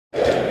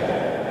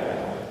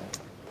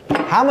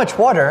How much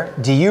water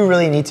do you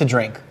really need to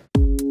drink?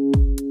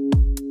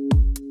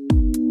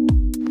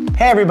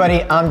 Hey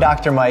everybody, I'm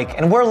Dr. Mike,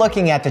 and we're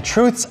looking at the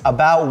truths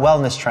about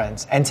wellness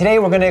trends. And today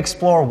we're going to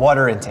explore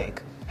water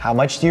intake. How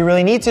much do you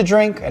really need to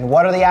drink, and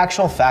what are the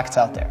actual facts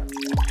out there?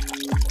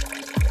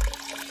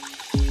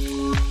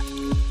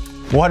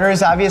 Water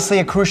is obviously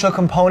a crucial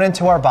component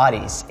to our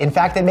bodies. In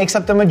fact, it makes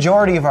up the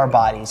majority of our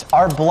bodies.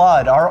 Our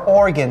blood, our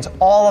organs,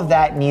 all of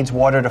that needs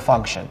water to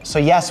function. So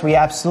yes, we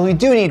absolutely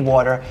do need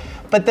water,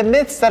 but the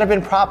myths that have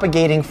been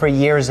propagating for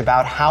years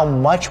about how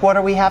much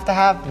water we have to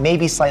have may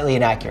be slightly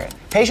inaccurate.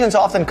 Patients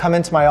often come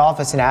into my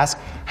office and ask,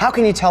 how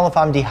can you tell if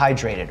I'm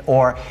dehydrated?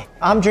 Or,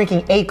 I'm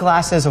drinking 8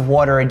 glasses of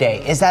water a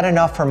day. Is that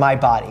enough for my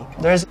body?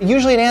 There's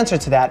usually an answer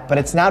to that, but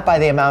it's not by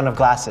the amount of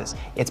glasses.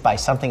 It's by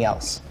something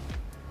else.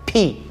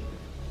 Pee.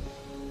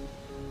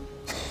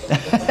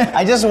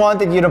 I just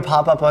wanted you to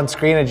pop up on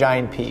screen a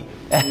giant P.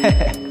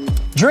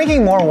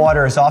 Drinking more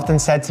water is often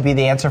said to be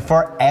the answer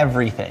for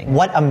everything.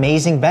 What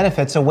amazing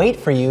benefits await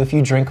for you if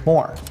you drink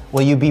more?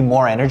 Will you be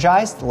more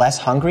energized, less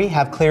hungry,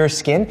 have clearer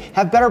skin,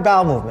 have better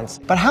bowel movements?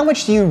 But how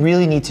much do you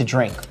really need to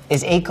drink?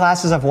 Is 8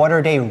 glasses of water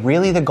a day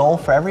really the goal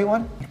for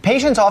everyone?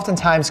 Patients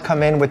oftentimes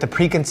come in with the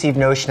preconceived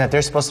notion that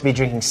they're supposed to be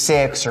drinking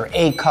 6 or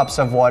 8 cups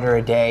of water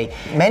a day.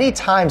 Many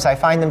times I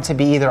find them to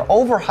be either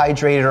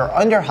overhydrated or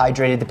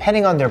underhydrated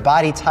depending on their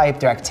body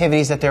type, their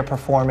activities that they're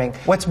performing.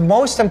 What's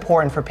most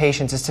important for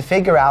patients is to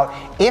figure out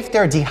if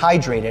they're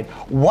dehydrated,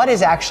 what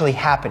is actually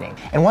happening.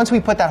 And once we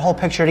put that whole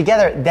picture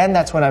together, then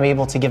that's when I'm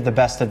able to give the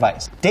best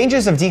advice.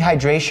 Dangers of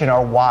dehydration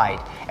are wide,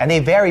 and they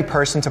vary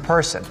person to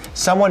person.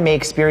 Someone may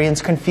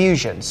experience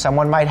confusion,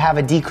 someone might have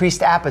a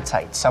decreased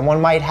appetite,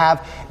 someone might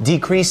have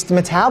decreased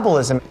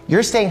metabolism.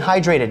 You're staying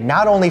hydrated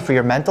not only for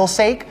your mental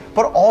sake,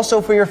 but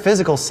also for your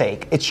physical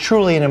sake. It's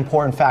truly an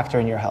important factor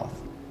in your health.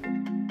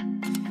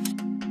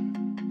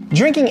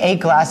 Drinking 8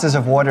 glasses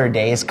of water a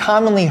day is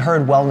commonly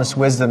heard wellness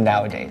wisdom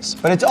nowadays,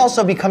 but it's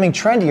also becoming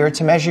trendier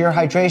to measure your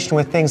hydration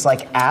with things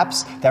like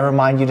apps that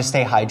remind you to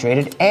stay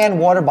hydrated and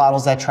water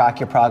bottles that track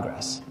your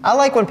progress. I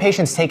like when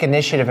patients take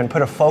initiative and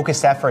put a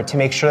focused effort to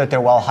make sure that they're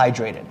well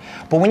hydrated.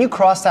 But when you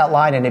cross that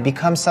line and it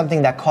becomes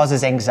something that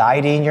causes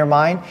anxiety in your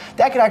mind,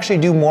 that could actually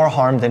do more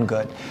harm than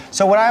good.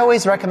 So what I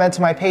always recommend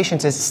to my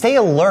patients is stay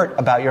alert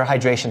about your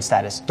hydration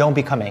status. Don't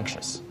become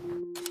anxious.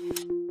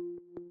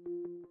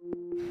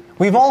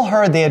 We've all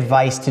heard the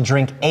advice to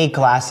drink 8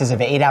 glasses of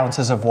 8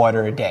 ounces of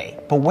water a day,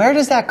 but where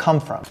does that come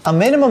from? A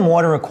minimum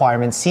water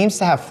requirement seems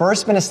to have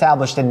first been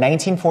established in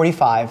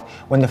 1945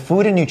 when the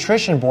Food and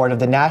Nutrition Board of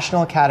the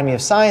National Academy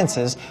of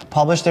Sciences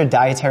published their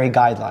dietary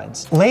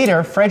guidelines.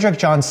 Later, Frederick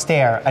John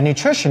Stair, a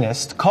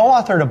nutritionist,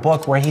 co-authored a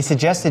book where he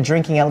suggested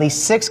drinking at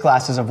least 6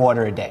 glasses of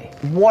water a day.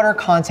 Water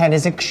content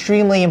is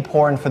extremely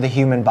important for the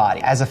human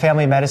body. As a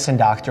family medicine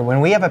doctor,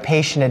 when we have a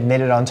patient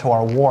admitted onto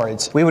our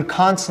wards, we would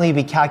constantly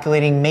be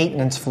calculating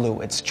maintenance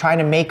fluids, trying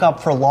to make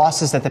up for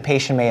losses that the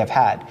patient may have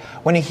had.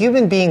 When a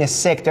human being is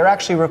sick, they're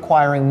actually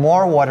requiring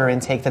more water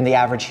intake than the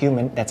average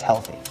human that's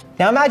healthy.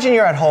 Now imagine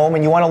you're at home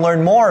and you want to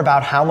learn more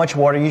about how much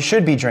water you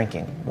should be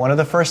drinking. One of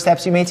the first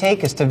steps you may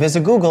take is to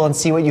visit Google and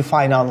see what you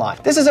find online.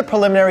 This is a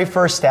preliminary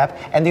first step,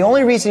 and the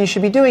only reason you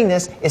should be doing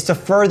this is to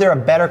further a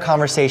better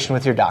conversation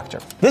with your doctor.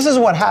 This is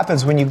what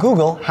happens when you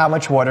Google, how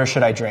much water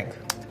should I drink?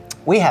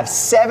 We have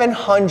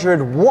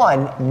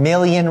 701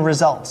 million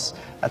results.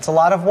 That's a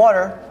lot of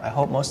water. I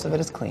hope most of it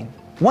is clean.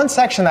 One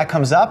section that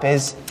comes up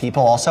is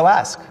people also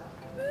ask.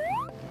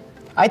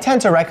 I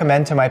tend to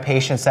recommend to my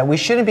patients that we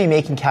shouldn't be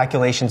making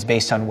calculations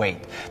based on weight.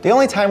 The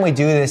only time we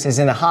do this is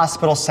in a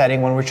hospital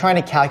setting when we're trying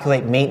to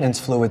calculate maintenance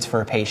fluids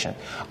for a patient.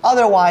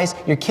 Otherwise,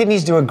 your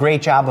kidneys do a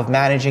great job of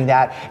managing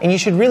that, and you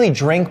should really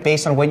drink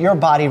based on what your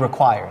body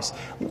requires.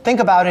 Think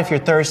about it if you're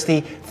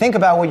thirsty, think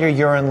about what your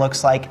urine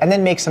looks like, and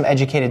then make some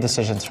educated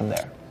decisions from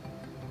there.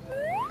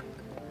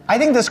 I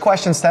think this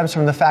question stems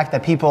from the fact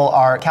that people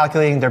are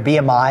calculating their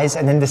BMIs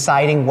and then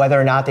deciding whether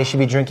or not they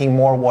should be drinking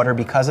more water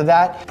because of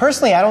that.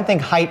 Personally, I don't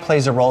think height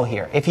plays a role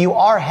here. If you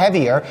are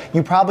heavier,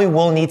 you probably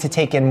will need to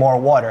take in more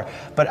water,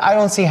 but I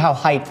don't see how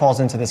height falls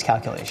into this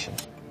calculation.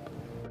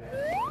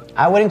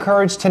 I would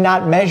encourage to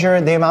not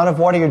measure the amount of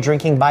water you're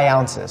drinking by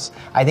ounces.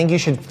 I think you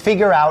should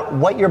figure out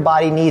what your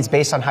body needs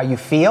based on how you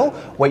feel,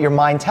 what your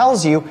mind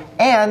tells you,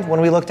 and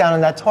when we look down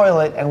in that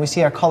toilet and we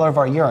see our color of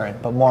our urine,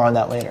 but more on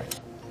that later.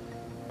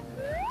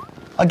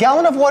 A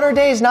gallon of water a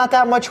day is not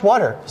that much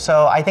water,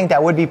 so I think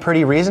that would be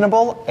pretty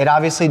reasonable. It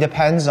obviously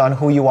depends on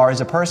who you are as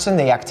a person,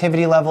 the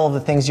activity level of the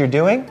things you're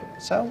doing,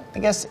 so I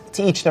guess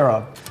to each their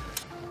own.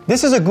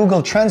 This is a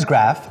Google Trends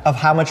graph of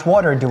how much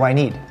water do I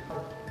need.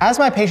 As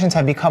my patients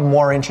have become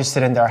more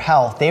interested in their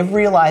health, they've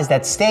realized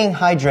that staying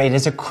hydrated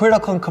is a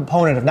critical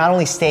component of not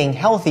only staying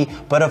healthy,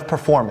 but of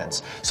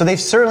performance. So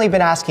they've certainly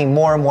been asking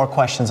more and more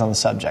questions on the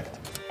subject.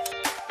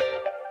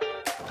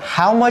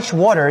 How much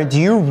water do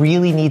you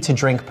really need to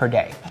drink per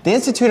day? The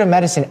Institute of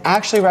Medicine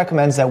actually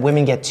recommends that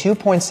women get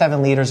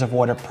 2.7 liters of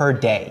water per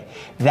day.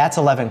 That's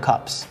 11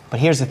 cups. But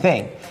here's the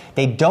thing.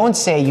 They don't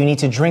say you need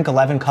to drink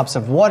 11 cups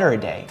of water a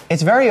day.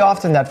 It's very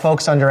often that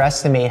folks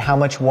underestimate how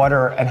much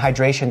water and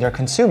hydration they're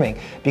consuming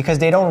because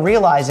they don't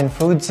realize in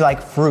foods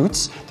like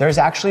fruits, there's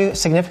actually a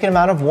significant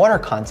amount of water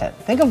content.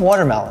 Think of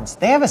watermelons.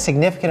 They have a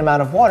significant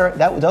amount of water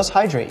that does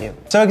hydrate you.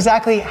 So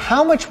exactly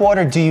how much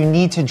water do you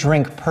need to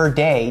drink per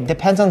day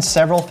depends on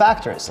several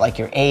factors like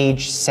your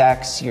age,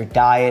 sex, your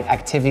diet,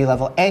 activity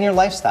level, and your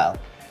lifestyle.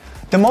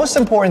 The most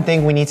important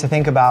thing we need to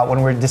think about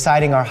when we're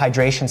deciding our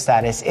hydration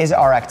status is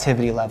our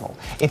activity level.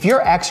 If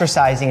you're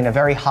exercising in a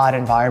very hot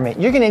environment,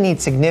 you're going to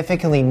need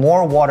significantly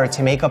more water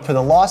to make up for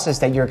the losses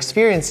that you're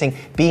experiencing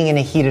being in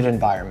a heated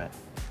environment.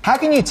 How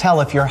can you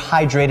tell if you're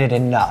hydrated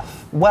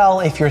enough?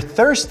 Well, if you're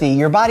thirsty,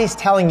 your body's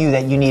telling you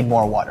that you need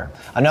more water.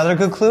 Another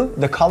good clue,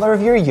 the color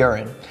of your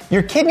urine.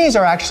 Your kidneys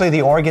are actually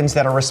the organs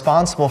that are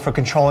responsible for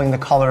controlling the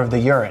color of the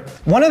urine.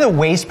 One of the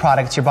waste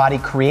products your body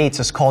creates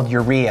is called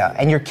urea,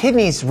 and your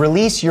kidneys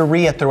release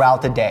urea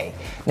throughout the day.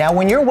 Now,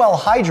 when you're well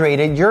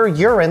hydrated, your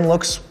urine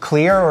looks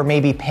clear or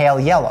maybe pale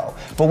yellow.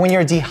 But when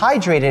you're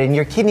dehydrated and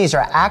your kidneys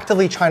are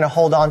actively trying to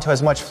hold on to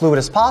as much fluid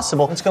as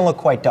possible, it's going to look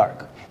quite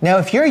dark. Now,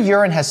 if your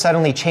urine has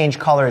suddenly changed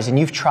colors and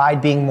you've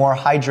tried being more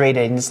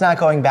hydrated and it's not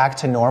going back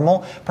to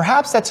normal,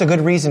 perhaps that's a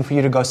good reason for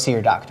you to go see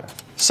your doctor.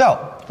 So,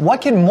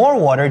 what can more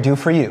water do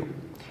for you?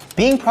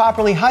 Being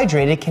properly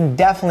hydrated can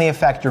definitely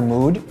affect your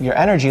mood, your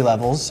energy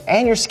levels,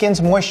 and your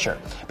skin's moisture,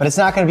 but it's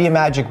not going to be a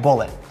magic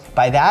bullet.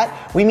 By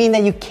that, we mean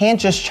that you can't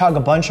just chug a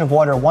bunch of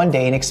water one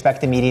day and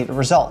expect immediate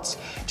results.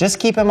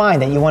 Just keep in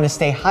mind that you want to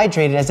stay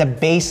hydrated as a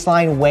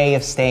baseline way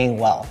of staying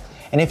well.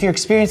 And if you're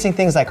experiencing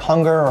things like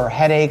hunger or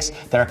headaches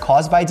that are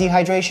caused by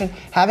dehydration,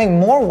 having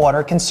more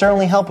water can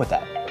certainly help with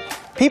that.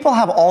 People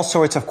have all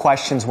sorts of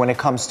questions when it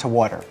comes to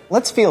water.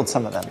 Let's field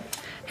some of them.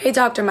 Hey,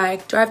 Dr.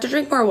 Mike, do I have to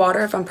drink more water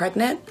if I'm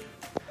pregnant?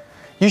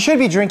 You should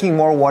be drinking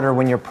more water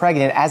when you're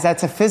pregnant, as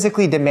that's a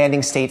physically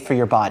demanding state for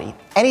your body.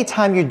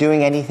 Anytime you're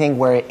doing anything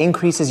where it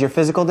increases your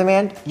physical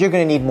demand, you're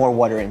going to need more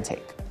water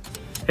intake.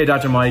 Hey,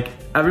 Dr. Mike,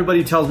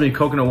 everybody tells me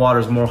coconut water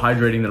is more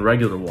hydrating than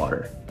regular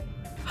water.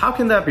 How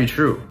can that be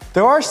true?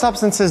 There are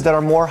substances that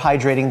are more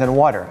hydrating than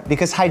water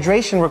because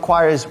hydration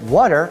requires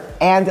water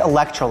and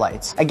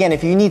electrolytes. Again,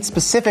 if you need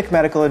specific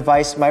medical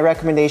advice, my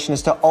recommendation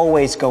is to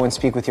always go and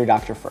speak with your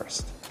doctor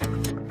first.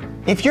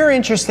 If you're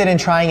interested in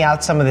trying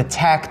out some of the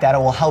tech that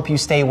will help you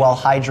stay well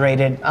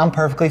hydrated, I'm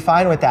perfectly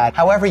fine with that.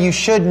 However, you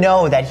should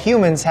know that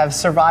humans have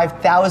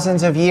survived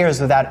thousands of years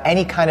without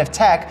any kind of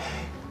tech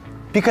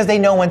because they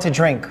know when to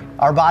drink.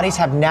 Our bodies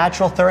have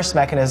natural thirst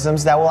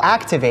mechanisms that will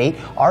activate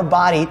our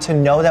body to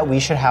know that we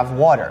should have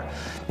water.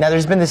 Now,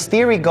 there's been this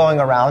theory going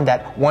around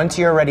that once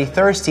you're already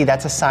thirsty,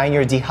 that's a sign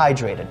you're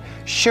dehydrated.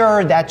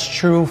 Sure, that's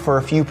true for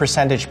a few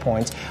percentage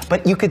points,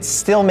 but you could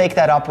still make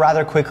that up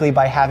rather quickly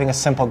by having a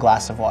simple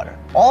glass of water.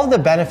 All of the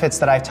benefits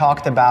that I've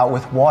talked about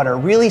with water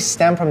really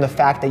stem from the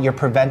fact that you're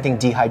preventing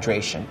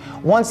dehydration.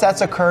 Once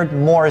that's occurred,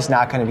 more is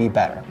not going to be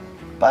better.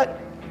 But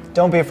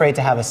don't be afraid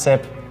to have a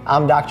sip.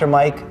 I'm Dr.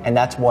 Mike, and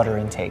that's water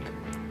intake.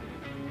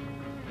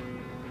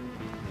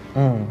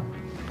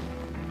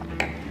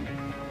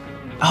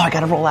 Oh, I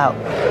gotta roll out.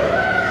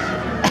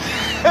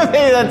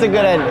 Maybe that's a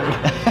good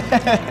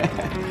ending.